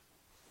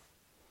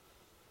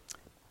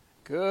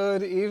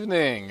Good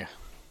evening.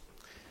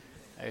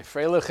 A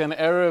Freilich and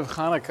Erev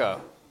Chanukah.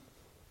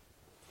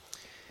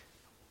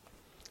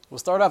 We'll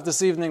start off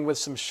this evening with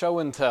some show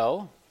and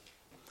tell.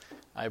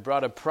 I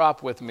brought a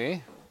prop with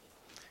me,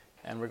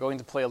 and we're going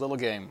to play a little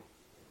game.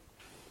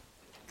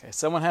 Okay,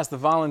 someone has to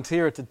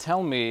volunteer to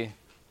tell me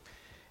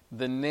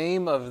the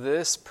name of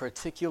this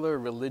particular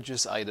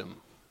religious item.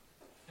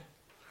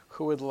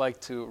 Who would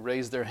like to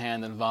raise their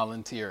hand and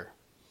volunteer?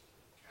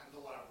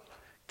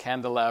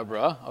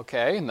 Candelabra.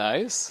 Okay,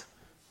 nice.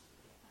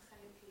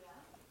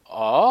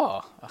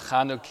 Oh, a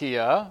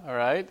Chanukiah, all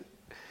right.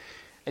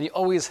 And you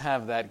always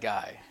have that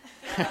guy,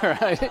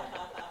 right?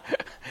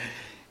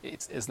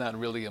 It's not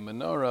really a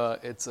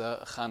menorah, it's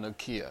a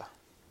Chanukiah.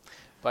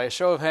 By a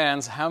show of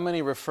hands, how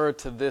many refer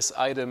to this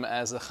item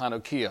as a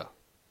Chanukiah?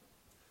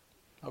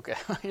 Okay,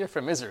 you're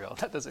from Israel,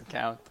 that doesn't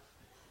count.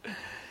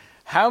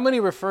 How many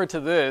refer to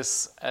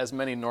this, as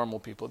many normal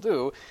people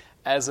do,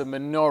 as a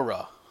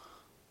menorah?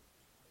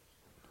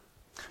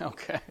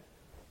 Okay,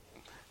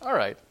 all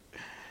right.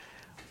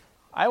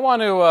 I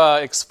want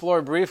to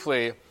explore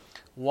briefly,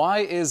 why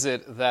is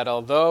it that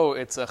although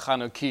it's a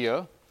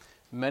Chanukiah,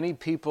 many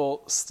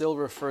people still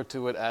refer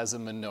to it as a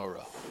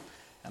menorah?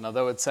 And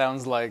although it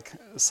sounds like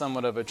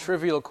somewhat of a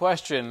trivial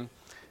question,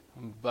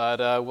 but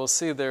we'll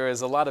see there is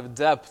a lot of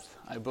depth,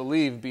 I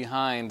believe,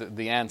 behind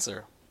the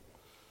answer.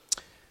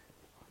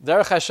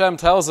 Derech Hashem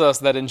tells us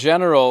that in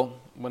general,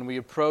 when we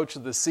approach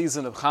the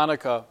season of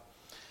Hanukkah,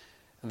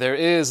 there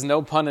is,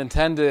 no pun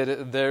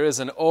intended, there is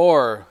an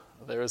or,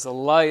 there is a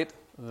light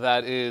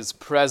that is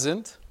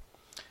present,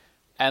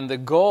 and the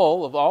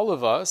goal of all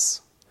of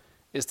us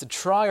is to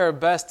try our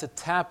best to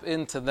tap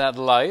into that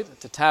light,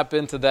 to tap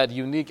into that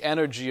unique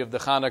energy of the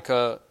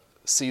Hanukkah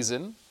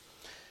season.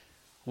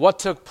 What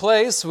took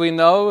place, we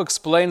know,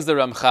 explains the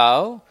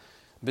Ramchal,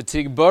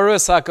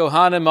 B'tigboros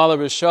HaKohanim ala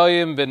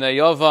Rishoyim b'nei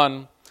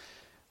Yovan,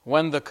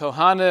 when the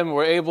Kohanim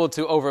were able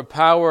to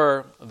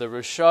overpower the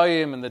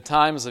Rishoyim in the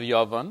times of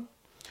Yovan.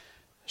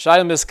 It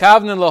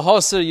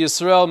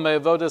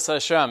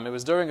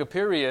was during a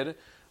period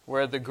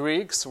where the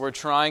Greeks were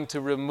trying to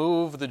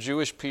remove the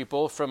Jewish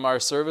people from our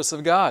service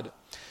of God.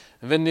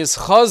 But the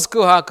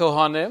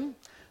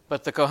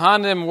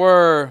Kohanim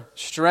were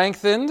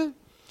strengthened,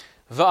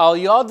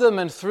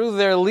 and through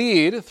their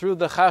lead, through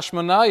the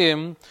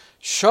Chashmonayim,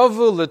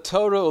 Shavu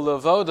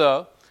l'Torah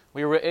u'levoda,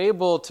 we were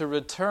able to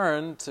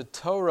return to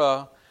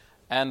Torah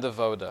and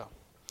Avoda.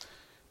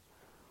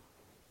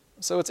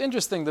 So it's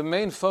interesting, the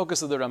main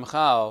focus of the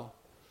Ramchal,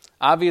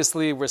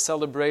 obviously we're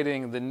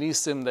celebrating the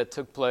Nisim that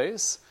took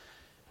place,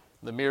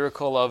 the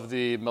miracle of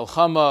the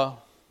Melchama,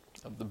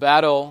 of the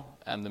battle,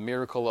 and the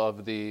miracle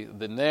of the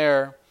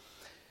Ner.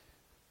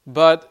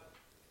 But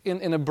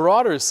in a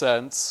broader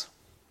sense,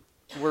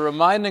 we're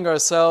reminding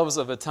ourselves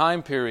of a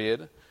time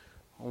period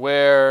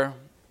where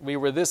we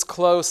were this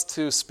close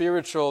to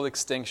spiritual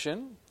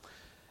extinction,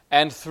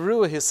 and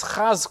through his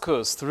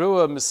chazkus,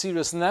 through a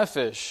Mesiras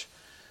Nefesh,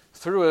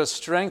 through a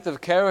strength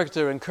of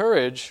character and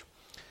courage,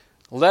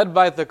 led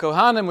by the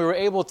Kohanim, we were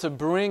able to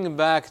bring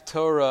back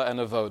Torah and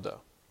Avoda.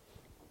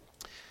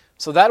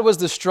 So that was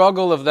the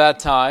struggle of that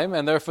time,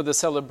 and therefore the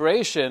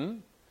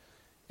celebration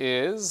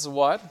is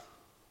what?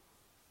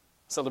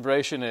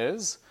 Celebration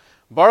is,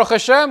 Baruch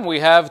Hashem, we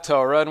have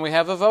Torah and we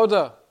have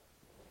Avoda.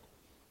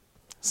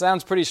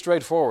 Sounds pretty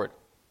straightforward.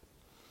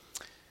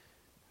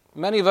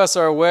 Many of us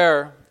are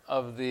aware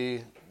of the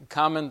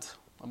comment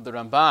of the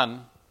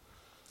Ramban.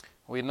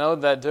 We know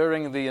that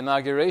during the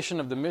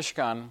inauguration of the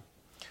Mishkan,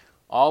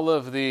 all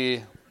of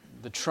the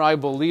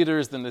tribal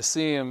leaders, the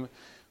Nesiim,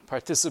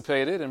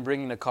 participated in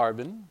bringing a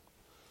carbon.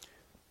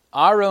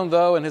 Aaron,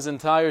 though, and his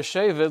entire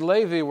Shevet,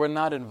 Levi, were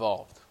not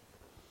involved.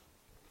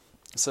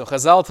 So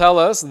Chazal tell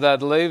us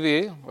that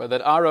Levi, or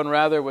that Aaron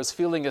rather, was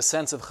feeling a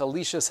sense of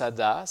Chalishas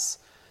Hadas.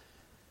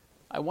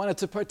 I wanted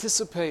to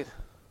participate.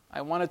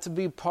 I wanted to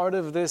be part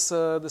of this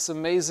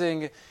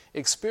amazing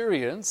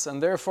experience, and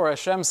therefore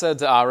Hashem said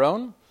to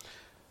Aaron,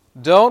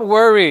 don't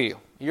worry,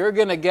 you're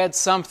going to get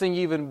something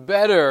even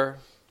better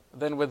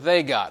than what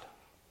they got.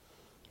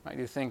 Right?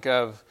 You think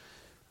of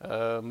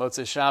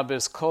Motzei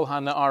Shabbos, Kol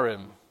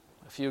HaNa'arim.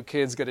 A few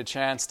kids get a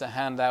chance to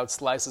hand out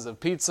slices of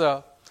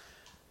pizza,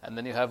 and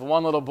then you have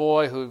one little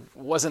boy who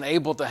wasn't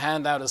able to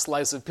hand out a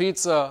slice of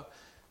pizza,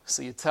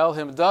 so you tell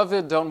him,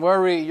 David, don't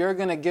worry, you're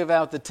going to give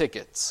out the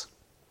tickets.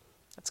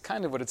 That's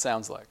kind of what it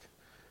sounds like.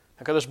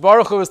 HaKadosh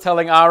Baruch Hu is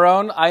telling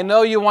Aaron, I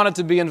know you wanted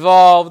to be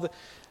involved.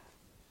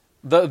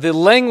 The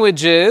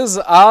language is,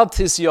 Al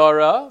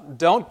tisyara,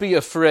 don't be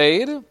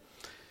afraid.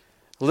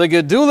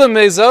 Legedula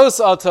mezos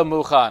al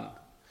tamuchan.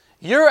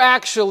 You're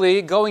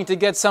actually going to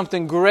get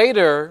something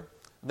greater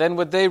than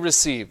what they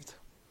received.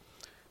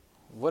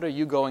 What are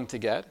you going to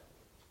get?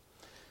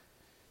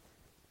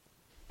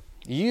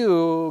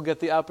 You get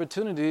the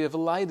opportunity of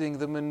lighting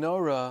the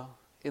menorah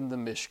in the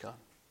Mishkan.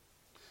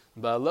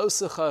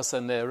 Ba'alosecha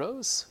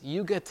saneros,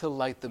 you get to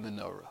light the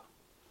menorah.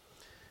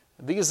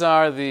 These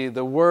are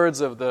the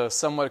words of the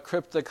somewhat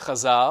cryptic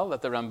Chazal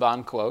that the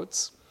Ramban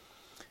quotes.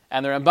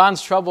 And the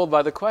Ramban's troubled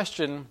by the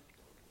question,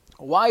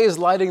 why is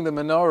lighting the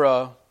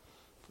menorah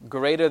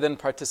greater than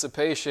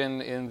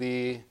participation in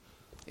the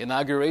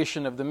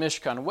inauguration of the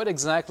Mishkan. What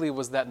exactly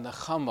was that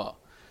nechama?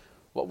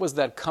 What was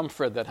that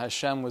comfort that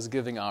Hashem was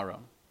giving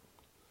Aaron?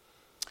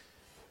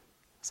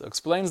 So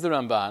explains the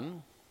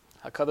Ramban,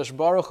 HaKadosh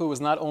Baruch Hu was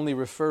not only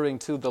referring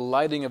to the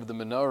lighting of the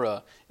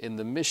menorah in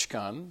the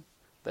Mishkan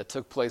that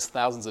took place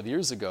thousands of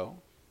years ago,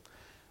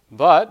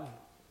 but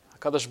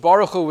HaKadosh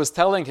Baruch Hu was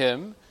telling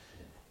him,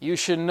 you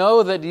should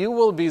know that you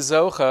will be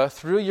zocha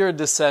through your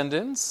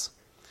descendants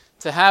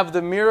to have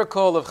the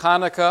miracle of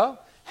Hanukkah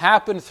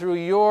happen through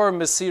your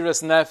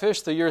mesiras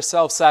nefesh, through your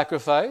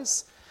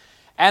self-sacrifice,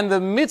 and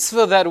the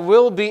mitzvah that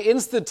will be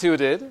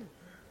instituted,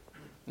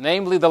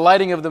 namely the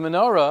lighting of the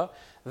menorah,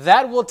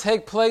 that will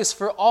take place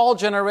for all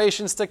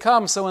generations to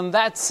come. So in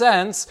that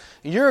sense,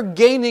 you're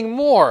gaining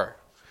more.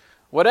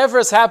 Whatever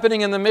is happening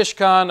in the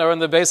Mishkan or in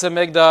the Beis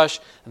HaMikdash,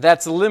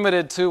 that's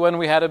limited to when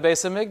we had a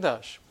Beis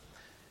HaMikdash.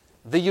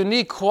 The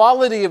unique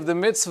quality of the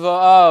mitzvah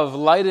of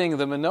lighting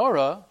the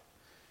menorah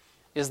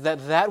is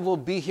that that will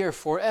be here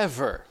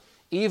forever.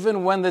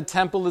 Even when the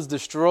temple is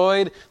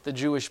destroyed, the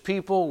Jewish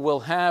people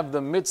will have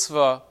the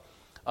mitzvah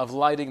of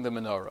lighting the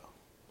menorah.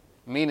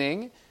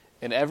 Meaning,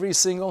 in every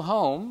single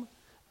home,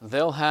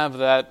 they'll have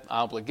that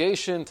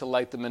obligation to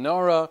light the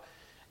menorah,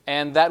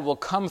 and that will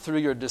come through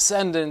your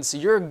descendants.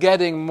 You're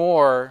getting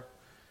more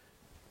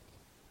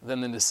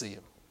than the Nesiim.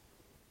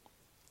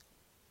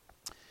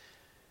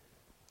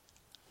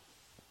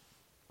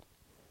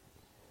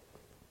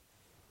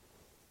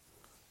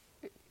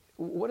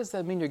 What does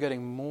that mean, you're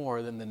getting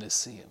more than the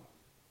Nesiim?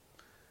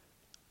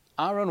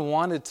 Aaron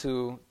wanted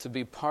to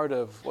be part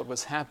of what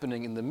was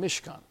happening in the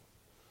Mishkan,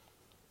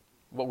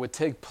 what would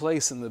take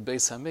place in the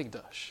Beis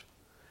HaMikdash.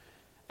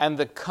 And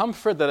the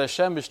comfort that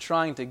Hashem is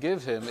trying to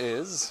give him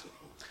is,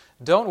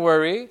 don't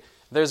worry,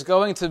 there's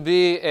going to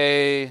be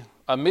a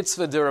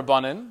mitzvah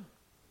d'Rabbanan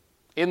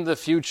in the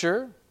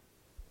future,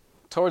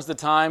 towards the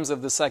times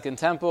of the Second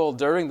Temple,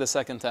 during the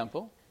Second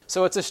Temple.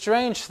 So it's a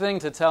strange thing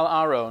to tell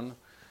Aaron,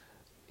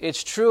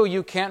 it's true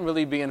you can't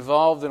really be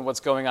involved in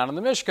what's going on in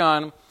the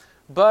Mishkan,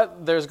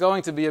 but there's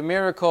going to be a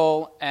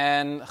miracle,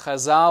 and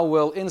Chazal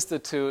will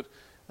institute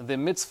the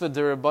mitzvah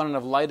d'Rabbanan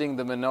of lighting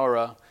the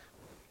menorah.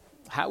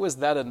 How is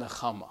that a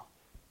nechama?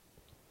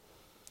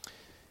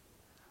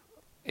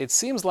 It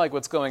seems like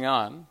what's going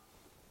on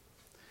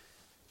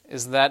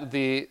is that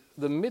the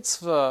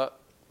mitzvah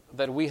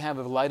that we have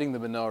of lighting the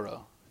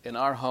menorah in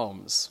our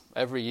homes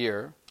every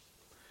year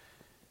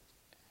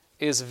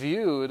is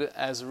viewed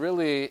as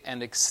really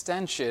an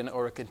extension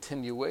or a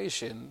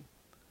continuation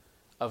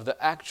of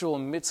the actual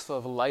mitzvah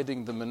of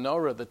lighting the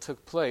menorah that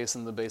took place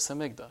in the Beis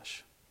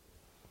HaMikdash.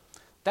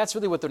 That's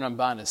really what the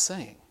Ramban is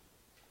saying.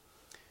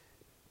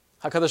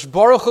 HaKadosh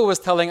Baruch Hu was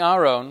telling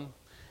Aaron,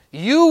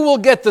 you will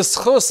get the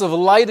schus of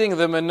lighting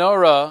the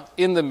menorah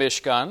in the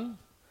Mishkan,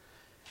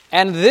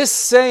 and this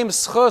same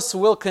schus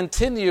will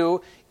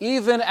continue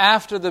even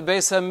after the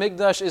Beis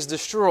HaMikdash is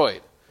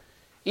destroyed.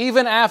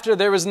 Even after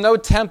there is no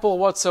temple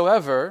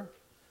whatsoever,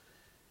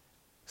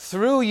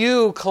 through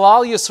you,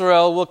 Klal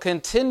Yisrael will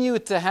continue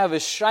to have a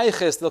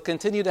shaychus, they'll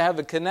continue to have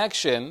a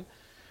connection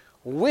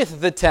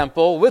with the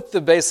temple, with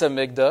the Beis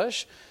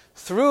HaMikdash,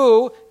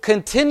 through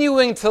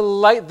continuing to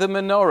light the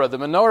menorah. The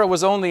menorah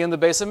was only in the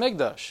Beis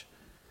HaMikdash.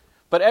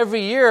 But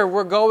every year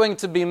we're going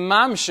to be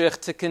mamshich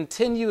to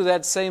continue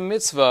that same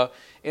mitzvah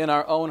in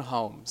our own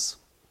homes.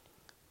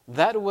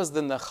 That was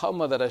the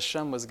nechama that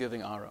Hashem was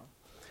giving Aaron.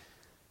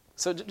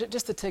 So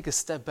just to take a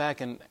step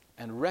back and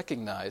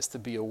recognize, to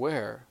be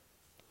aware,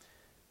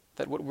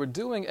 that what we're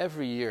doing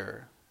every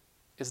year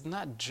is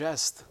not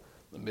just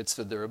the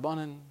mitzvah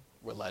d'Rabbanan,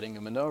 we're lighting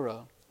a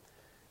menorah,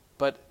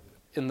 but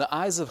in the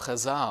eyes of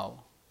Chazal,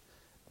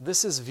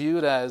 this is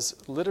viewed as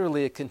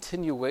literally a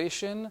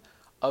continuation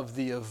of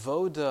the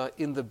avoda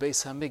in the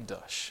Beis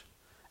HaMikdash.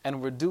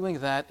 And we're doing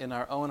that in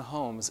our own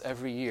homes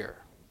every year.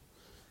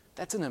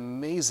 That's an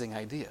amazing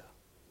idea.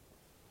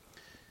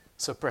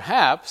 So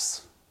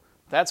perhaps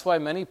that's why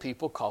many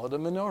people call it a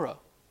menorah.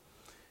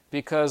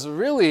 Because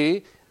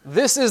really,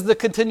 this is the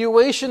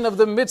continuation of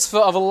the mitzvah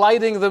of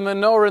lighting the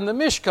menorah in the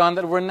Mishkan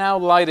that we're now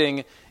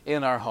lighting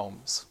in our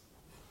homes.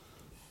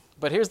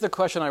 But here's the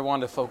question I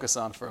want to focus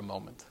on for a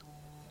moment.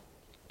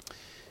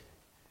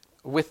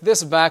 With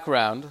this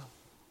background,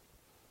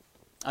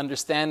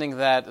 understanding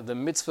that the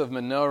mitzvah of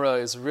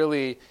menorah is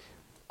really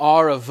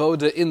our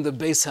avoda in the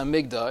Beis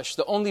HaMikdash,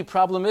 the only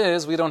problem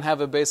is we don't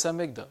have a Beis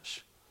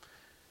HaMikdash.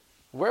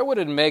 Where would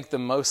it make the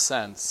most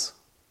sense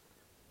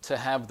to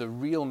have the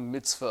real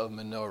mitzvah of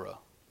menorah?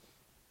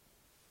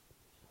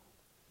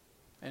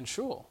 In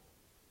shul,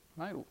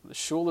 right? The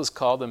shul is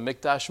called a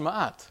mikdash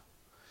ma'at.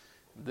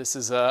 This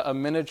is a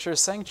miniature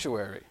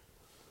sanctuary.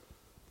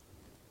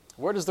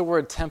 Where does the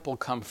word temple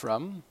come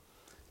from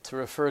to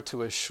refer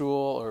to a shul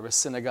or a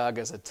synagogue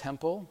as a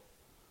temple?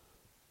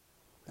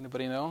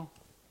 Anybody know?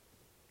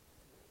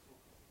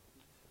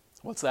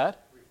 What's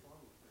that?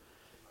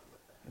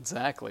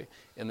 Exactly.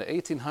 In the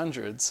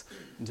 1800s,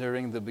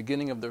 during the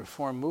beginning of the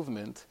Reform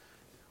movement,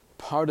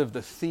 part of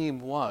the theme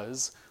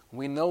was,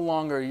 we no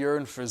longer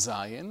yearn for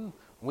Zion,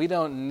 We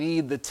don't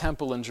need the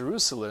temple in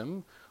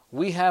Jerusalem.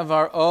 We have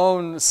our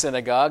own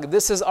synagogue.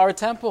 This is our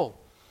temple.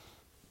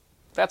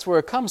 That's where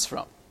it comes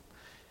from.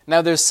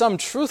 Now, there's some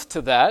truth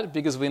to that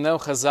because we know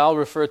Chazal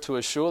referred to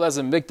a shul as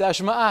a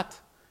mikdash ma'at.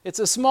 It's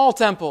a small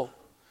temple.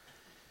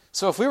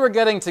 So if we were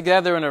getting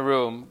together in a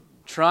room,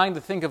 trying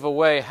to think of a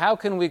way, how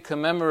can we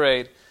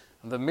commemorate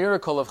the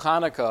miracle of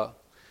Hanukkah,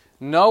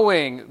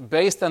 knowing,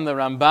 based on the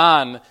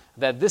Ramban,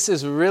 that this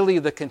is really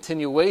the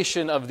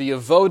continuation of the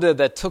avoda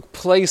that took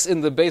place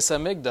in the Beis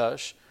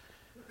HaMikdash,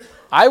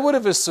 I would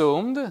have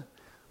assumed,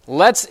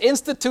 let's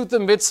institute the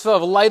mitzvah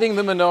of lighting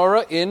the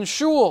menorah in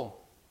shul.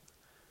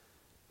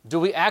 Do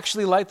we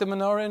actually light the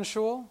menorah in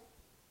shul?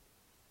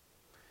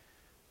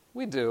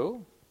 We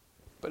do,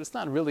 but it's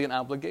not really an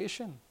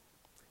obligation.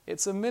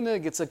 It's a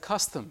minhag, it's a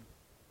custom.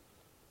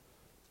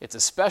 It's a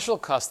special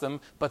custom,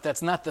 but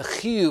that's not the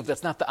chiyuv,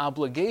 that's not the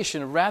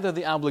obligation. Rather,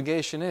 the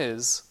obligation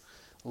is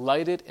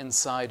light it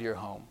inside your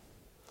home.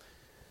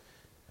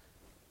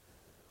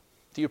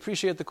 Do you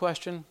appreciate the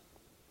question?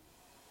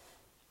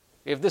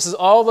 If this is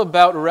all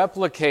about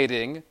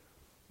replicating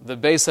the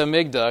Beis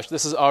HaMikdash,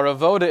 this is our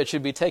avoda, it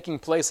should be taking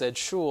place at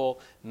shul,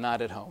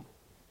 not at home.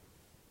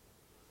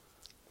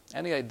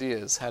 Any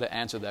ideas how to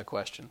answer that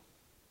question?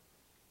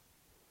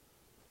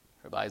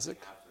 Rabbi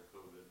Isaac? After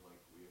COVID,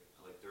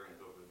 like during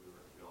COVID,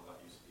 we all got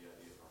used to the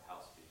idea of our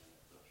house being in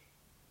Mikdash,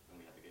 and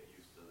we had to get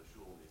used to the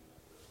shul being in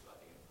Mikdash. So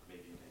I think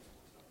maybe it makes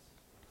more sense.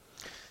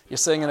 You're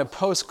saying in a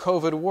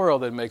post-COVID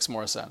world it makes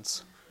more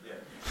sense. Yeah.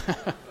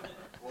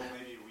 Well,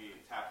 maybe we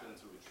tapped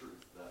into a truth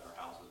that our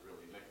house is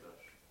really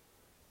Mikdash.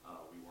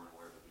 We weren't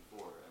aware of it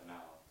before, and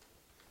now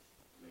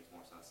it makes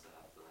more sense to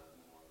have the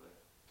menorah there.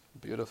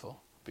 Beautiful,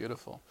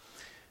 beautiful.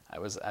 I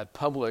was at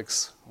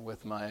Publix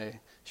with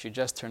she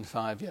just turned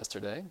 5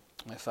 yesterday,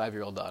 my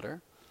 5-year-old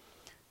daughter,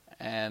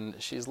 and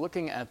she's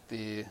looking at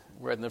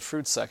we're in the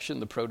fruit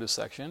section, the produce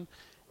section,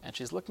 and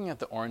she's looking at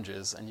the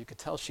oranges, and you could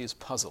tell she's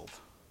puzzled.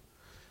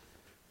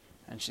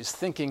 And she's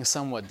thinking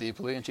somewhat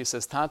deeply, and she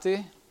says,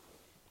 Tati,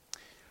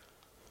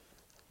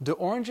 do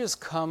oranges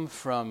come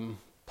from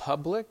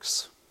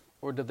Publix,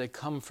 or do they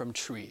come from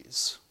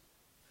trees?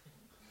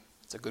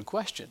 It's a good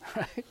question,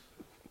 right?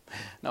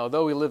 Now,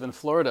 although we live in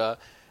Florida,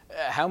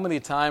 how many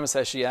times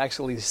has she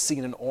actually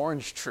seen an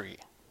orange tree?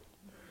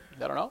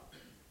 I don't know.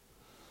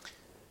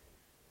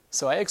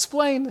 So I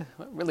explained,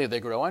 really they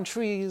grow on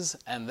trees,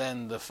 and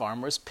then the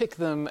farmers pick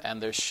them,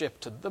 and they're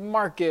shipped to the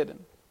market.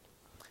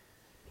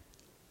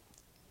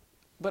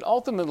 But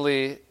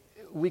ultimately,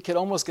 we could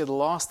almost get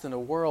lost in a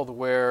world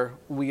where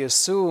we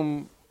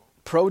assume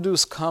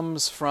produce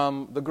comes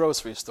from the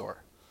grocery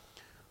store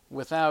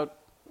without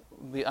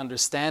the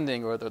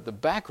understanding or the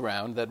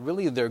background that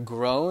really they're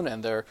grown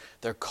and they're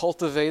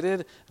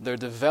cultivated, they're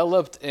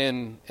developed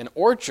in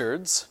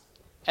orchards,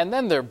 and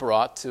then they're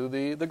brought to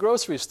the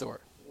grocery store.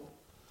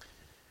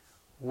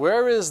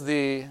 Where is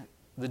the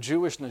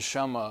Jewish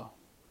neshama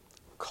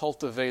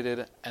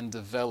cultivated and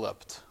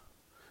developed?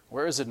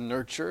 Where is it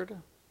nurtured?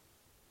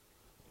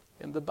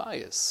 In the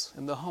bayis,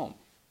 in the home.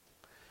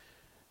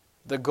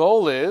 The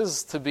goal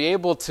is to be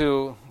able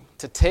to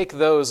take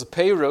those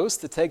peiros,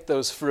 to take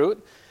those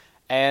fruit,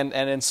 and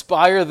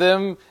inspire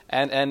them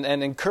and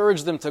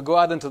encourage them to go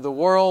out into the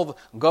world,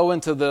 go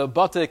into the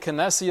Batei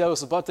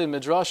Knesios, Batei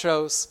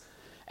Midrashos,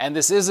 and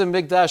this is a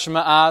Mikdash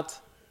Ma'at.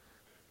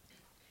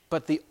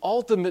 But the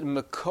ultimate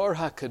Makor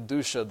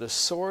HaKedusha, the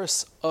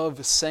source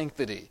of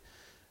sanctity,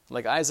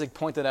 like Isaac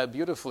pointed out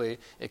beautifully,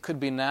 it could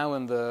be now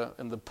in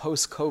the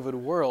post-COVID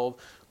world,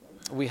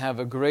 we have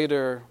a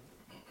greater,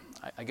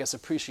 I guess,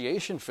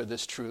 appreciation for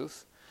this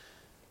truth.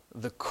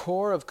 The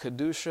core of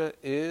Kedusha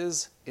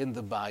is in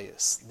the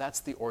bayis. That's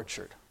the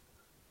orchard.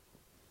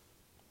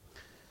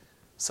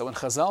 So when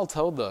Chazal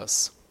told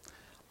us,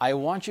 I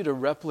want you to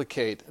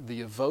replicate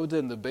the avoda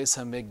in the Beis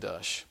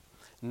HaMikdash,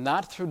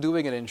 not through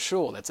doing it in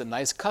shul. That's a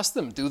nice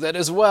custom. Do that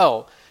as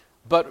well.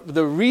 But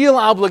the real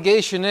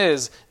obligation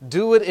is,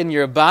 do it in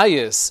your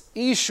bayis.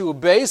 Ishu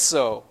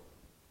beso.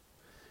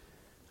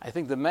 I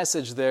think the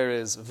message there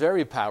is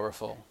very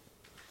powerful.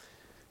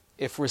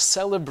 If we're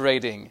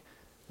celebrating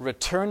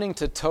returning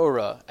to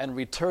Torah and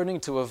returning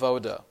to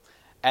avoda,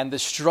 and the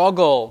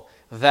struggle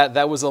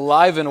that was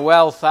alive and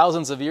well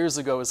thousands of years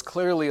ago is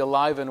clearly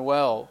alive and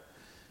well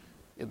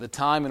in the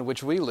time in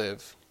which we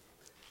live.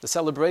 The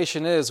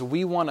celebration is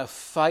we want to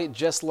fight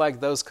just like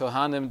those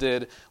Kohanim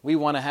did. We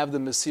want to have the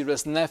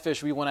Mesiras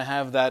Nefesh. We want to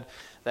have that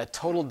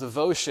total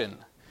devotion.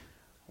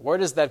 Where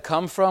does that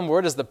come from?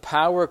 Where does the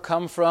power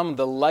come from?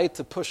 The light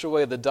to push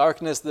away the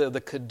darkness, the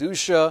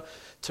Kedusha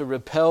to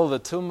repel the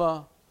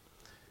Tumah.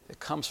 It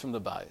comes from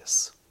the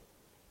bayis.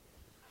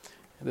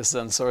 This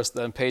is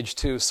on page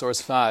 2,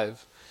 source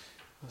 5.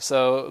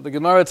 So the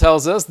Gemara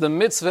tells us the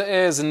mitzvah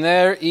is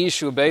ner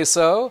ishu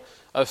beso.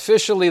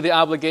 Officially, the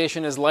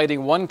obligation is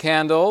lighting one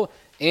candle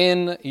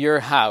in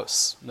your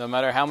house. No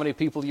matter how many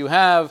people you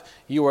have,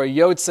 you are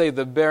yotzei,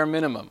 the bare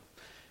minimum.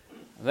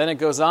 Then it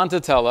goes on to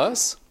tell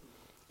us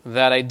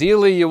that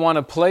ideally you want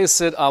to place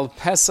it al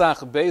pesach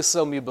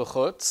beso mi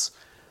b'chutz,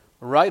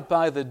 right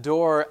by the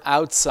door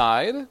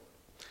outside.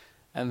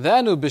 And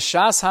then,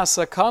 ubishas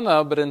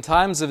hasakana, but in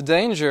times of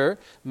danger,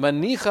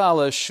 manicha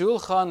ala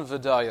shulchan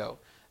v'dayo.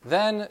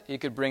 Then you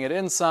could bring it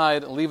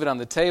inside, leave it on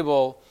the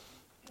table,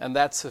 and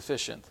that's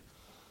sufficient.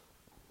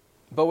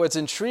 But what's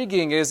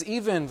intriguing is,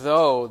 even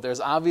though there's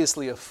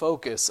obviously a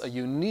focus, a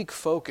unique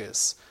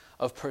focus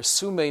of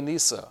persume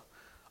nisa,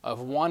 of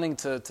wanting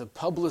to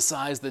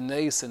publicize the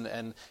nes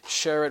and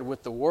share it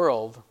with the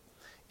world,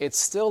 it's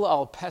still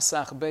al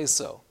pesach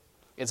beso.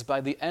 It's by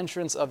the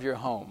entrance of your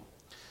home.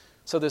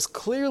 So there's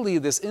clearly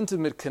this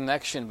intimate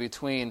connection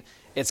between,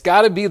 it's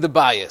got to be the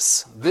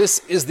bias. This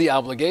is the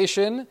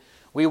obligation.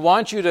 We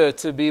want you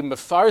to be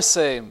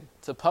mefarsem,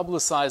 to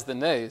publicize the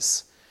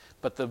nes,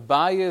 but the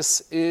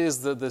bias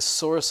is the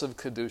source of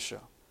Kedusha.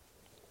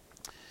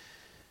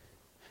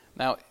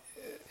 Now,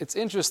 it's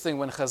interesting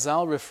when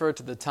Chazal referred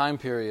to the time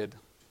period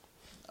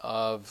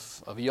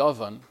of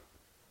Yovan,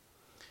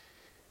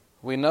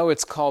 we know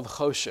it's called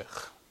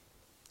Choshech.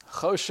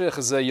 Choshech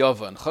ze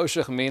Yovan.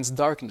 Choshech means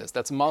darkness.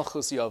 That's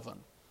Malchus Yovan.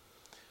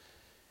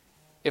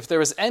 If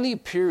there is any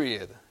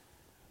period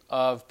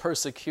of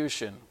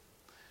persecution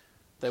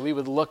that we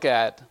would look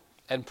at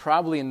and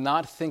probably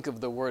not think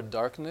of the word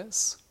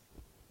darkness,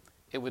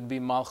 it would be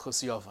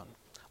Malchus Yovan.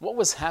 What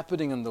was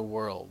happening in the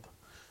world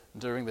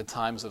during the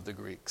times of the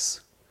Greeks?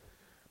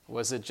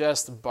 Was it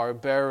just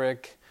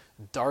barbaric,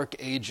 dark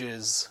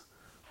ages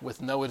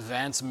with no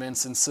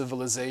advancements in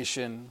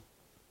civilization,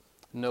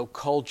 no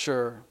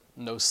culture,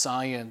 no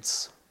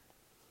science?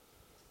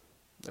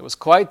 It was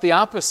quite the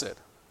opposite.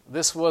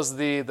 This was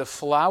the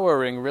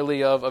flowering,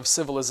 really, of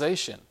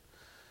civilization.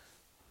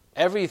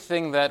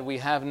 Everything that we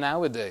have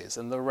nowadays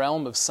in the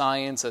realm of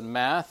science and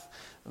math,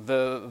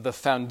 the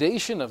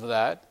foundation of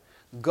that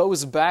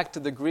goes back to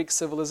the Greek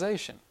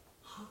civilization.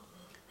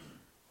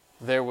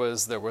 There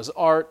was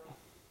art,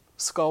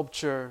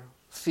 sculpture,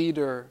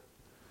 theater.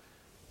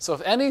 So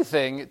if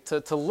anything,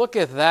 to look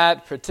at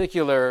that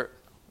particular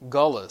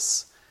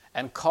Golus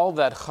and call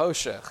that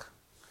Choshech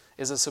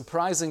is a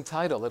surprising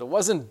title. It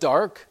wasn't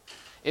dark,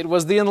 it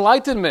was the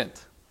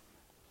Enlightenment.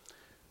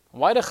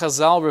 Why do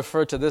Chazal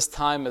refer to this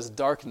time as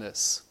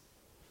darkness?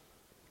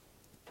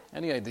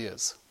 Any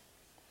ideas?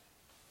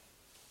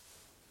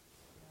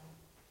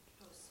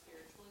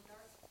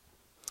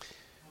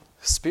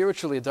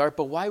 Spiritually dark,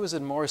 but why was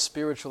it more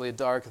spiritually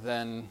dark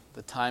than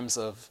the times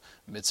of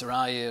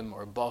Mitzrayim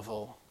or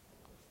Bavel?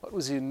 What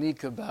was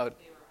unique about?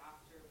 They were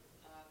after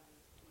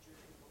Jewish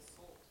people's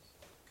souls.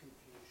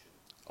 Confusion.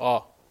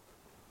 Oh,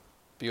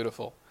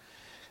 beautiful.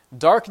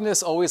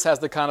 Darkness always has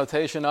the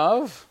connotation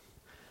of,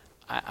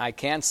 I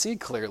can't see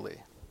clearly.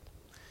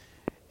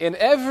 In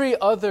every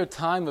other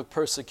time of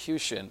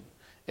persecution,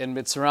 in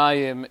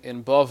Mitzrayim,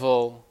 in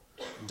Bavel,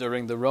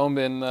 during the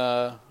Roman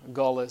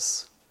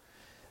Golus,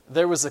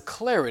 there was a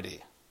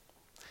clarity.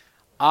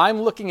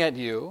 I'm looking at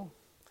you,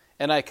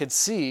 and I could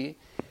see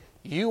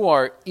you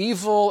are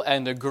evil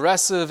and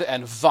aggressive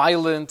and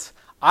violent.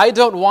 I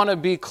don't want to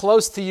be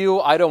close to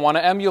you. I don't want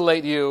to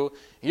emulate you.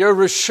 You're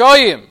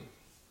Rishoyim. I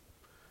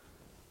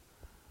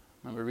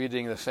remember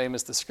reading the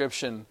famous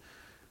description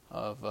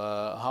of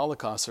a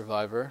Holocaust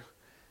survivor,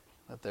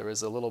 that there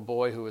was a little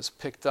boy who was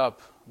picked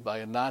up by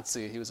a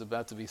Nazi. He was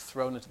about to be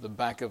thrown into the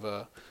back of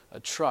a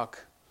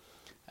truck.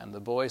 And the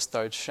boy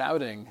starts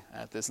shouting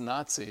at this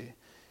Nazi.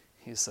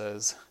 He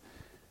says,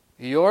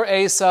 "You're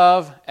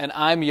Esav and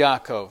I'm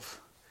Yaakov.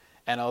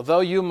 And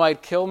although you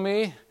might kill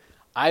me,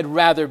 I'd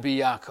rather be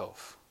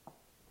Yaakov."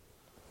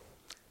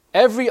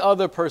 Every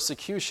other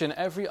persecution,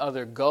 every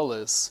other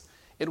Golus,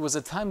 it was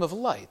a time of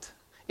light,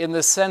 in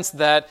the sense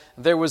that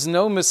there was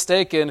no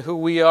mistake in who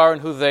we are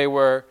and who they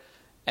were,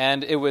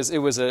 and it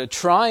was a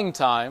trying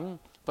time,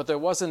 but there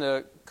wasn't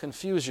a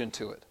confusion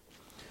to it.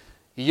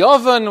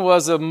 Yovan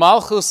was a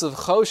Malchus of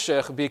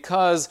Choshech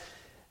because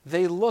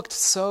they looked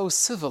so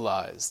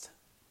civilized.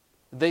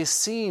 They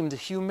seemed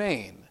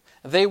humane.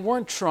 They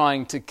weren't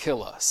trying to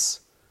kill us.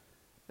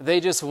 They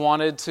just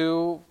wanted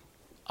to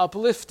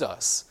uplift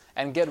us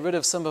and get rid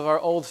of some of our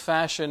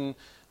old-fashioned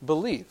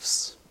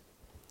beliefs.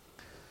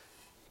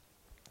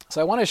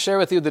 So I want to share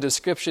with you the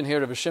description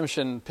here of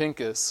Shimshon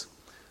Pincus,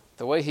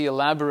 the way he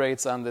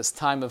elaborates on this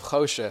time of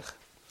Choshech,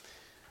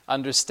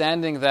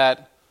 understanding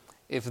that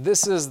if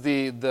this is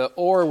the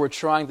ore we're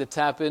trying to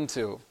tap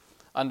into,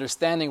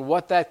 understanding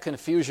what that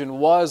confusion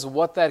was,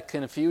 what that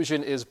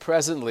confusion is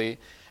presently,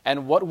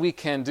 and what we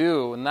can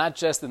do, not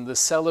just in the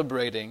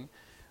celebrating,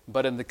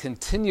 but in the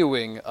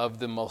continuing of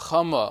the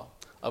Milchama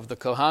of the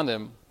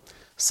Kohanim,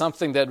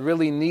 something that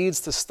really needs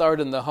to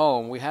start in the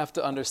home. We have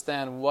to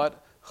understand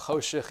what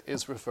Choshech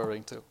is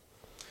referring to.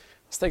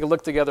 Let's take a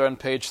look together on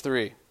page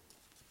 3.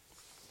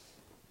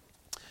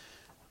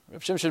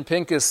 Reb Shimshon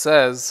Pincus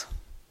says,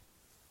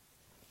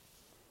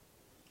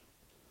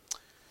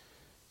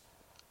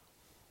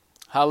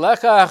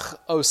 Halechach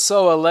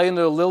oso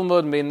aleinu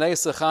lilmud mi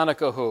nes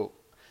Chanukah hu.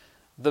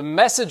 The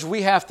message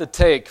we have to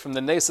take from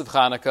the Nes of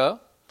Chanukah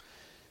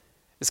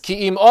is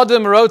ki im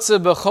odem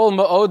rotze bechol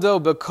ma'odo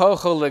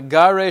bekocho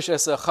legaresh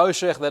es a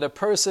choshech, that a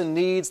person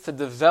needs to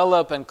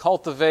develop and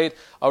cultivate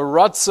a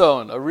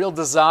ratzon, a real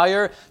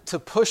desire to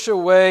push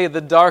away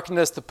the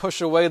darkness, to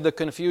push away the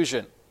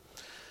confusion.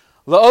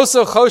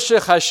 La'oso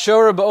choshech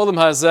hashor ba'olam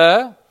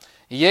hazeh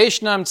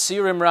yeshnam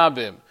tzirim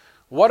rabim.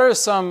 What are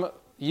some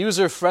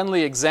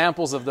user-friendly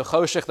examples of the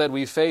choshech that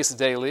we face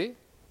daily?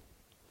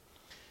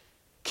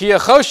 Ki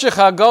achoshech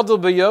hagadol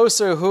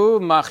beyoser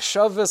hu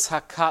machshavas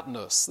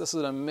hakatnos. This is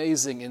an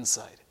amazing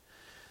insight.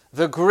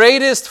 The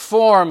greatest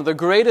form, the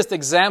greatest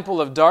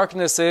example of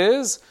darkness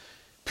is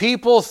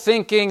people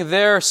thinking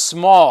they're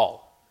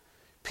small,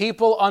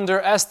 people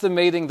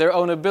underestimating their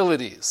own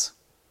abilities.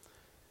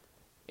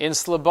 In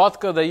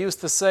Slobodka, they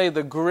used to say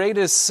the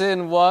greatest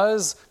sin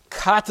was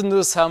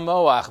katnus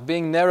hamoach,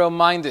 being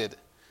narrow-minded,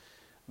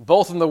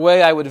 both in the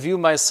way I would view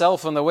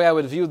myself and the way I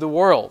would view the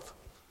world.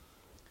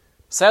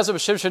 Says Reb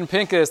Shimshon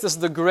Pincus, this is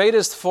the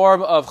greatest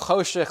form of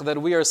choshech that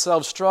we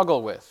ourselves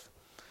struggle with.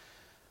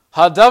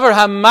 Hadavar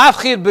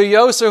hamafchid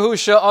beyoser hu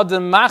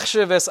she'adam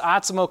machshev es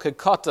atzmo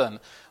kekotan.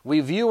 We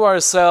view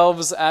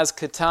ourselves as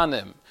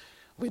ketanim.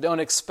 We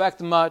don't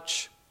expect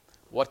much.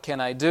 What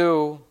can I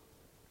do?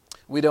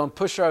 We don't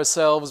push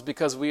ourselves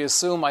because we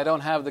assume I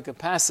don't have the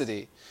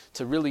capacity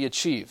to really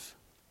achieve.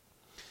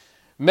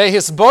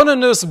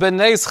 Mehisbonenus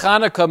b'neis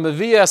Chanukah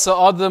mevi'es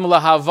ha'adam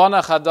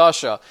lahavana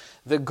chadasha.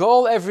 The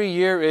goal every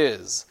year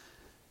is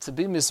to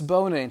be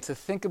misboning, to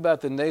think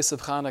about the Nes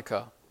of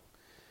Chanukah.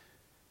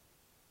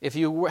 If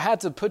you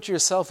had to put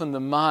yourself in the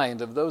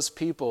mind of those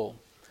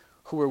people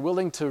who were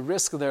willing to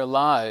risk their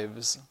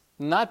lives,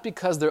 not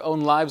because their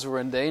own lives were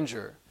in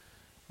danger,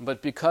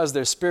 but because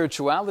their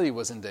spirituality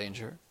was in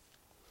danger,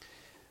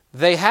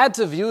 they had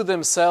to view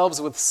themselves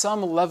with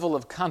some level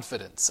of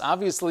confidence.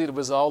 Obviously, it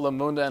was all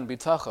emunah and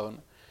bitachon,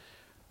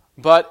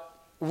 but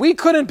we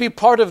couldn't be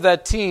part of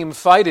that team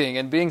fighting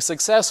and being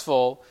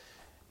successful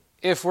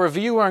if we're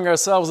viewing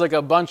ourselves like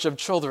a bunch of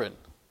children.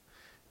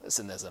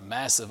 Listen, there's a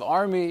massive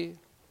army.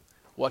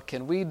 What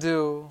can we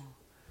do?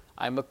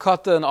 I'm a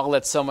katan, I'll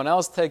let someone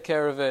else take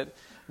care of it.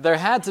 There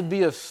had to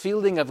be a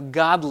feeling of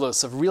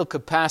godless, of real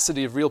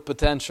capacity, of real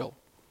potential.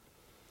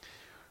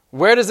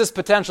 Where does this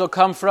potential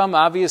come from?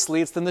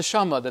 Obviously, it's the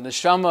neshama. The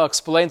neshama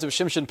explains of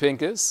Shimshon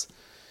Pincus,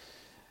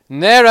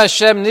 Ner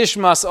Hashem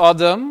nishmas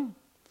adam.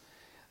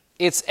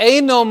 It's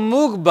eino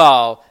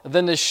mugbal. The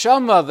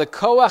neshama, the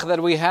koach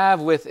that we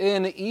have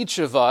within each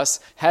of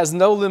us, has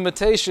no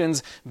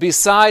limitations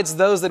besides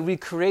those that we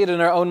create in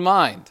our own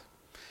mind.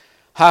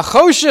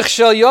 HaChoshech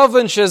shel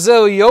Yovan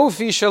shezeu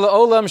yofi shel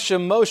olam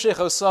shemoshech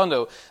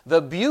osanu.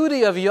 The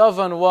beauty of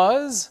Yovan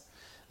was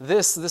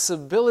this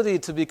ability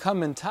to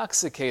become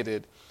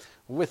intoxicated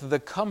with the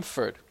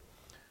comfort,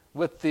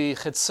 with the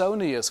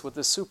chitzonius, with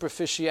the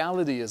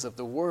superficialities of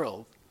the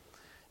world.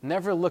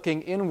 Never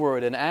looking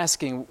inward and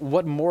asking,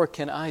 what more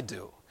can I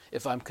do?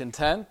 If I'm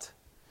content,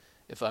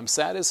 if I'm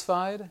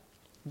satisfied,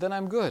 then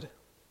I'm good.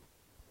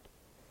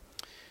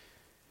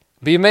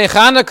 B'yimei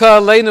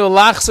Chanukah aleinu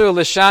lachzor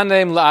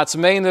l'shanem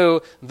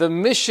la'atzmeinu. The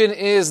mission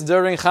is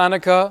during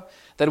Chanukah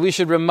that we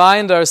should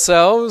remind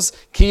ourselves,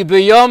 ki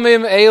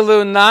b'yomim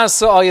elu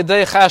nasa al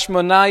yedei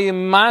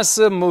chashmonayim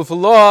masa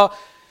muflo.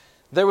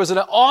 There was an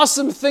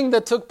awesome thing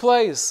that took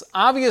place.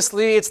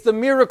 Obviously, it's the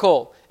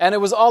miracle, and it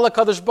was all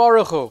HaKadosh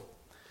Baruch Hu.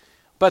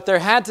 But there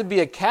had to be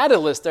a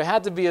catalyst, there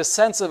had to be a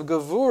sense of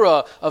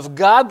gevura, of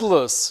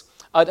godless,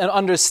 an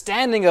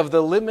understanding of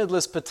the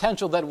limitless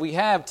potential that we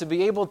have to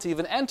be able to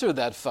even enter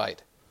that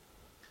fight.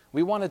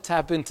 We want to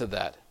tap into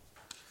that.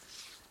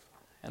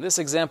 And this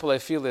example, I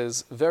feel,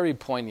 is very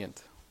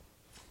poignant.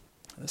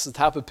 This is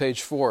top of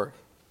page 4.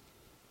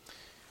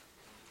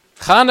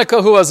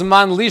 Chanukah hu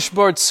azman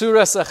lishbor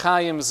tzuras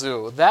achayim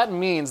zu. That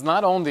means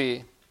not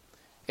only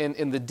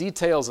in the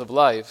details of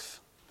life,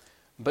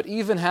 but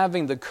even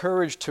having the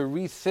courage to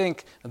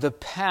rethink the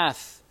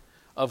path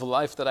of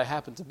life that I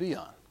happen to be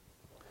on.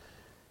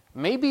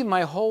 Maybe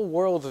my whole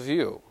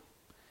worldview,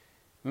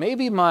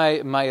 maybe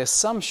my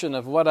assumption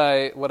of what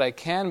I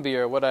can be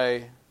or what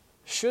I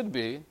should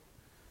be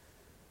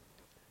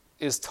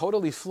is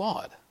totally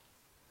flawed.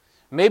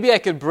 Maybe I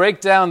could break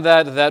down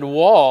that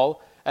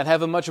wall and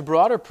have a much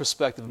broader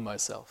perspective of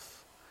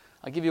myself.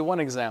 I'll give you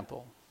one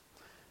example.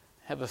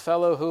 I have a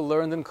fellow who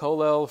learned in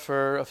Kollel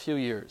for a few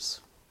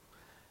years.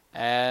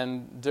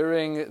 And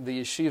during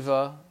the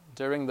yeshiva,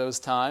 during those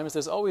times,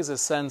 there's always a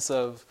sense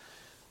of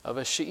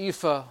a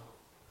she'ifa,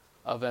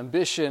 of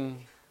ambition,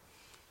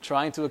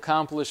 trying to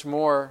accomplish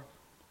more.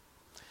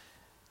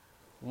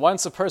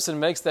 Once a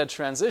person makes that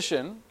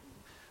transition,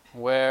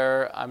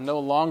 where I'm no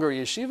longer a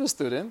yeshiva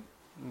student,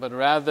 but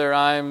rather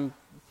I'm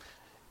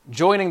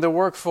joining the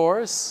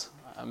workforce,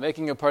 I'm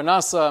making a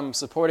parnasa, I'm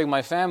supporting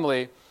my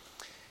family,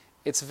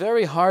 it's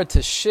very hard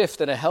to shift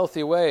in a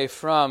healthy way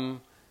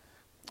from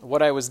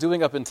what I was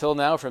doing up until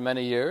now for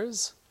many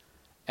years,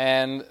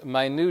 and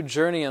my new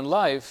journey in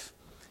life.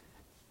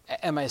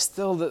 Am I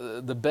still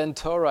the Ben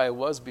Torah I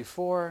was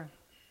before?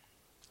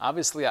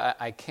 Obviously,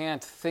 I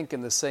can't think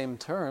in the same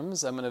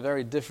terms. I'm in a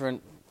very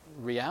different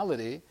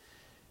reality.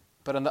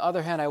 But on the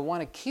other hand, I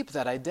want to keep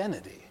that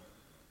identity.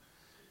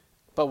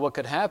 But what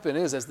could happen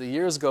is, as the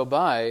years go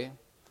by,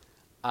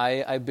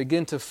 I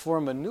begin to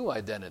form a new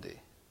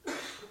identity.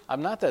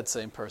 I'm not that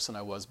same person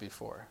I was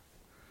before.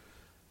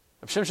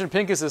 Rav Shimshon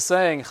Pincus is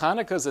saying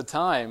Hanukkah is a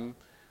time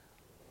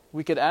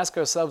we could ask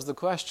ourselves the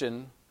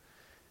question,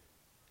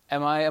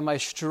 am I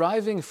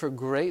striving for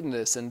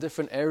greatness in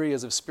different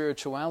areas of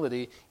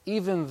spirituality,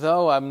 even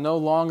though I'm no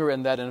longer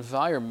in that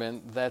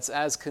environment that's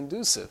as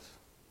conducive?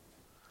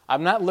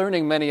 I'm not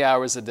learning many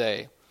hours a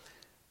day,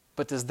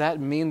 but does that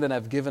mean that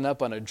I've given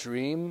up on a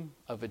dream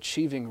of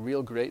achieving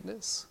real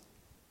greatness?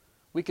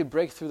 We could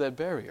break through that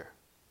barrier.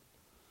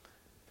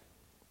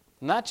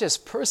 Not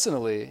just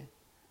personally,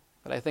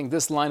 but I think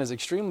this line is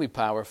extremely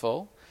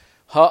powerful.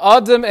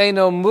 Ha'adam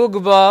eino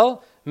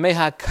mugbal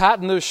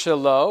mehakatnu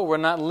shelo. We're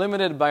not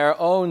limited by our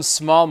own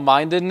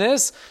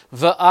small-mindedness.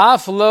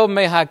 Va'af lo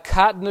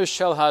mehakatnu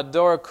shel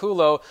hador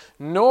kulo.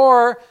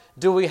 Nor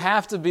do we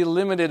have to be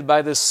limited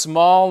by the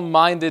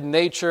small-minded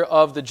nature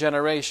of the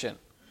generation.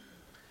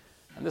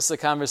 And this is a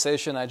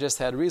conversation I just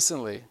had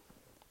recently,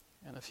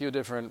 and a few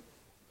different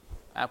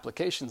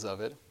applications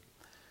of it.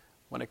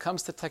 When it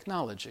comes to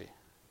technology,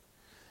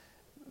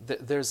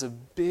 there's a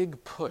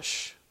big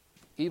push,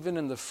 even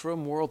in the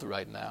frum world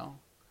right now,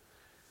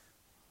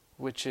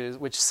 which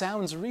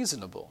sounds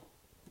reasonable.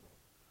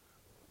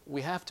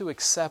 We have to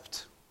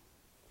accept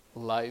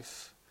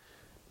life.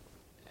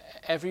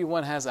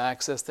 Everyone has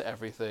access to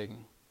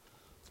everything.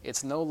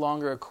 It's no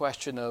longer a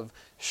question of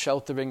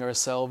sheltering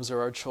ourselves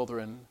or our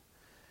children.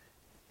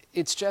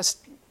 It's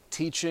just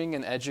teaching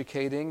and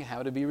educating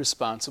how to be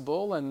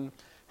responsible and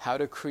how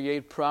to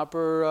create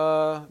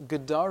proper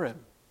gedarim.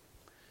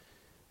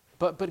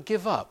 But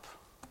give up.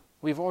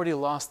 We've already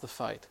lost the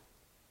fight.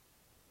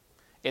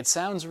 It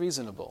sounds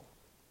reasonable,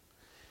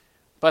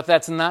 but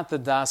that's not the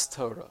Das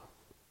Torah.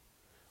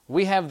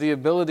 We have the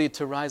ability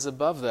to rise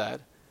above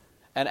that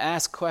and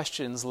ask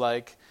questions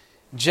like,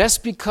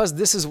 just because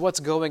this is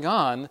what's going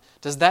on,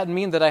 does that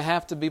mean that I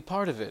have to be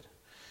part of it?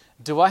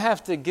 Do I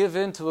have to give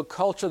in to a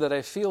culture that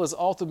I feel is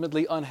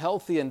ultimately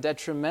unhealthy and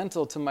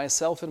detrimental to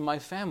myself and my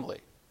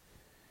family?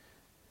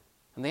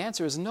 And the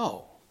answer is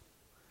no.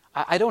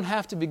 I don't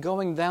have to be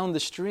going down the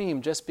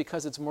stream just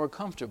because it's more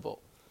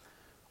comfortable,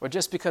 or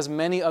just because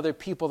many other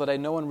people that I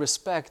know and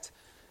respect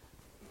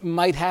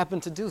might happen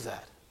to do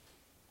that.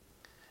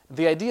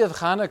 The idea of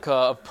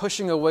Hanukkah, of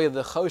pushing away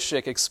the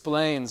choshek,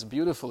 explains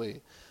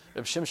beautifully,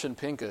 Reb Shimshon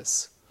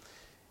Pincus,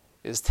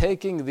 is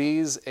taking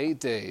these 8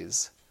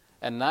 days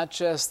and not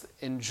just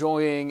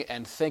enjoying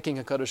and thanking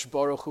HaKadosh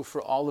Baruch Hu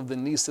for all of the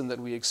nisim that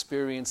we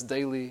experience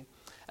daily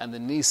and the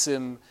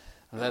nisim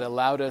that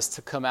allowed us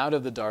to come out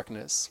of the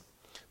darkness,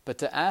 but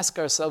to ask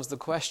ourselves the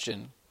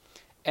question,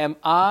 am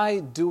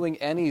I doing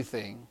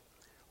anything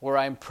where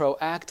I'm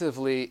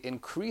proactively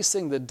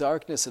increasing the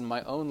darkness in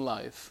my own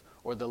life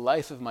or the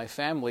life of my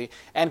family,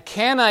 and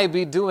can I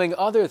be doing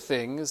other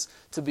things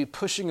to be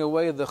pushing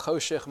away the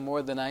choshech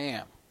more than I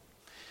am?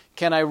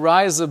 Can I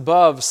rise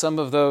above some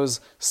of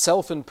those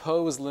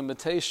self-imposed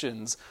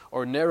limitations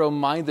or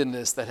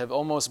narrow-mindedness that have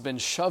almost been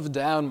shoved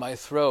down my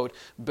throat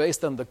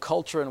based on the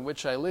culture in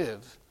which I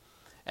live,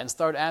 and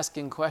start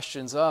asking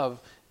questions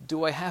of,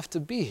 do I have to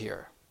be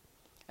here?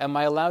 Am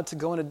I allowed to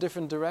go in a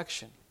different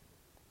direction?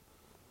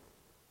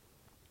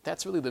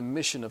 That's really the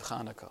mission of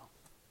Hanukkah.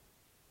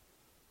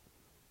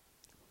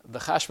 The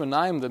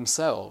Chashmonaim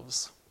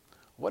themselves,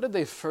 what did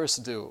they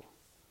first do?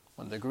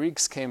 When the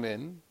Greeks came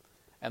in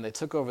and they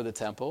took over the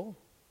temple,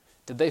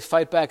 did they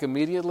fight back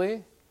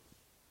immediately?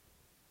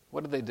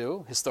 What did they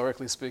do,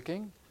 historically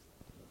speaking?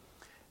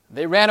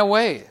 They ran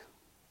away.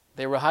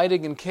 They were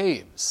hiding in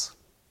caves.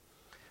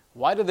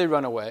 Why did they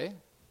run away?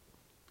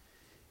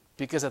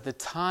 Because at the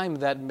time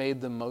that made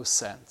the most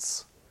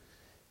sense.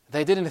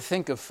 They didn't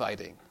think of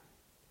fighting.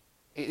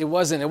 It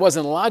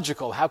wasn't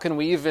logical. How can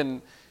we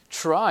even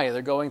try?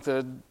 They're going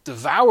to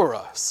devour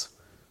us.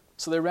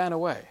 So they ran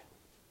away.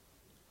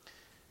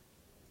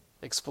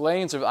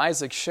 Explains of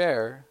Isaac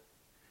Sher,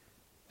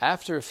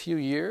 after a few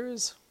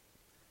years,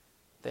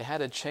 they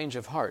had a change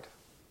of heart.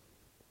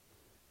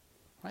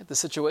 Right? The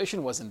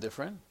situation wasn't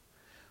different,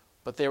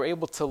 but they were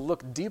able to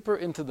look deeper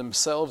into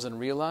themselves and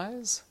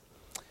realize,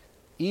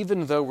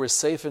 even though we're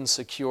safe and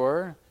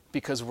secure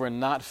because we're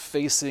not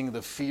facing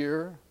the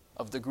fear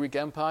of the Greek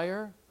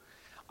Empire,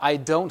 I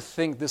don't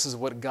think this is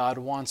what God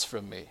wants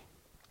from me.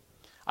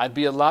 I'd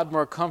be a lot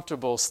more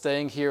comfortable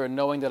staying here and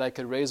knowing that I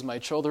could raise my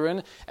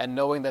children and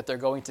knowing that they're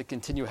going to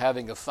continue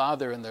having a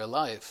father in their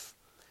life.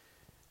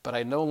 But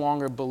I no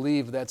longer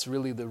believe that's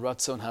really the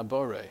Ratzon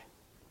Habore.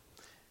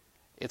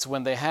 It's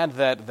when they had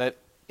that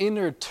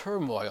inner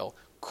turmoil,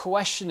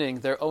 questioning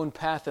their own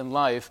path in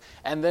life,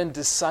 and then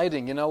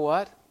deciding, you know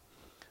what?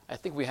 I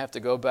think we have to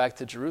go back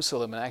to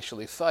Jerusalem and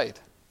actually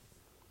fight.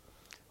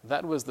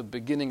 That was the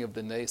beginning of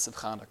the Nes of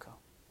Hanukkah.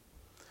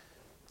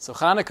 So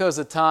Hanukkah is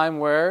a time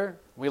where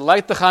we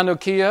light the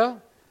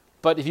Chanukiah,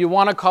 but if you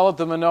want to call it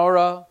the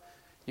menorah,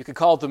 you could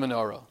call it the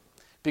menorah.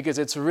 because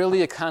it's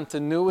really a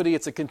continuity,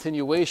 it's a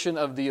continuation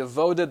of the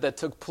avodah that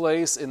took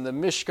place in the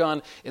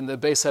Mishkan, in the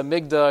Beis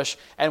HaMikdash,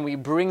 and we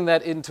bring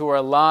that into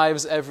our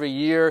lives every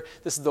year.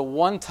 This is the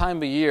one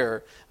time a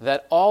year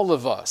that all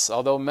of us,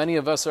 although many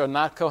of us are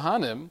not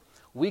Kohanim,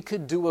 we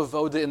could do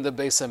avodah in the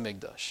Beis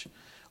HaMikdash.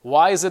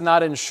 Why is it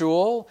not in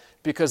shul?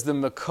 Because the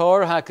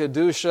Makor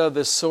HaKadusha,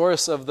 the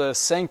source of the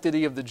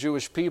sanctity of the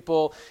Jewish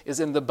people,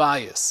 is in the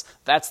bayis.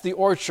 That's the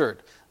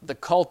orchard. The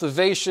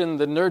cultivation,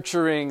 the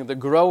nurturing, the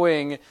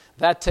growing,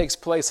 that takes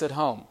place at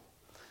home.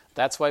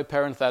 That's why,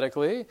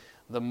 parenthetically,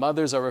 the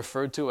mothers are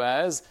referred to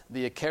as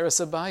the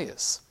Ikeres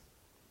HaBayis.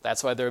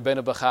 That's why the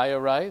Rebbeinu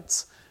Bachaya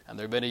writes, and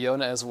the Rebbeinu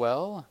Yonah as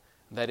well,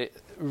 that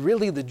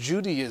really the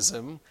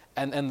Judaism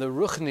and the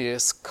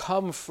Ruchnius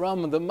come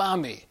from the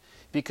Mami,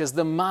 because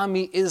the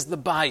Mami is the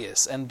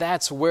bayis, and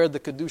that's where the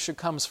Kedusha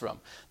comes from.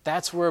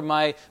 That's where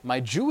my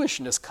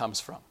Jewishness comes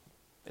from.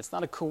 It's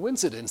not a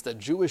coincidence that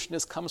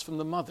Jewishness comes from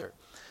the mother,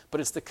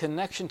 but it's the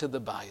connection to the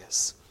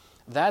bayis.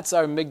 That's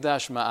our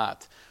Mikdash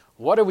Ma'at.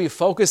 What are we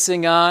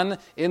focusing on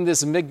in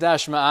this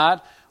Mikdash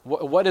Ma'at?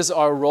 What is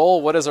our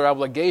role? What is our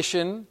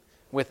obligation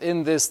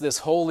within this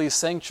holy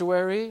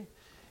sanctuary?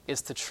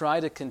 Is to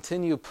try to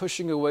continue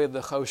pushing away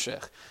the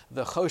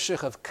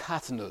choshech of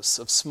katnus,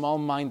 of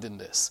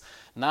small-mindedness,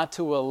 not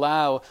to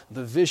allow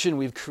the vision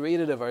we've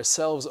created of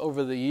ourselves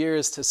over the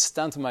years to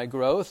stunt my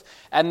growth,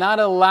 and not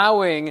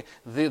allowing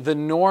the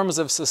norms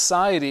of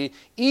society,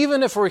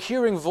 even if we're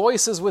hearing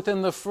voices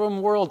within the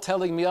frum world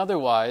telling me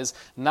otherwise,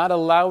 not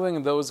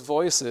allowing those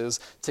voices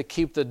to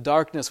keep the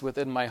darkness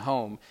within my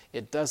home.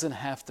 It doesn't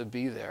have to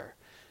be there.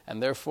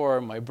 And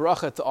therefore, my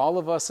bracha to all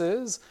of us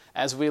is,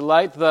 as we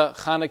light the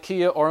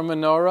Chanukiah or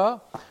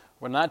menorah,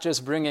 we're not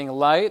just bringing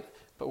light,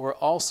 but we're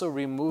also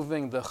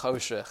removing the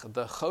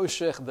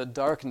choshech, the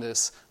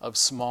darkness of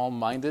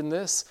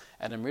small-mindedness,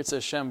 and Emritz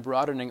Hashem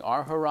broadening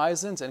our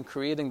horizons and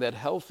creating that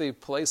healthy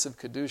place of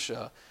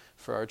Kedusha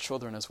for our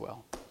children as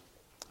well.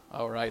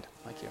 All right,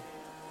 thank you.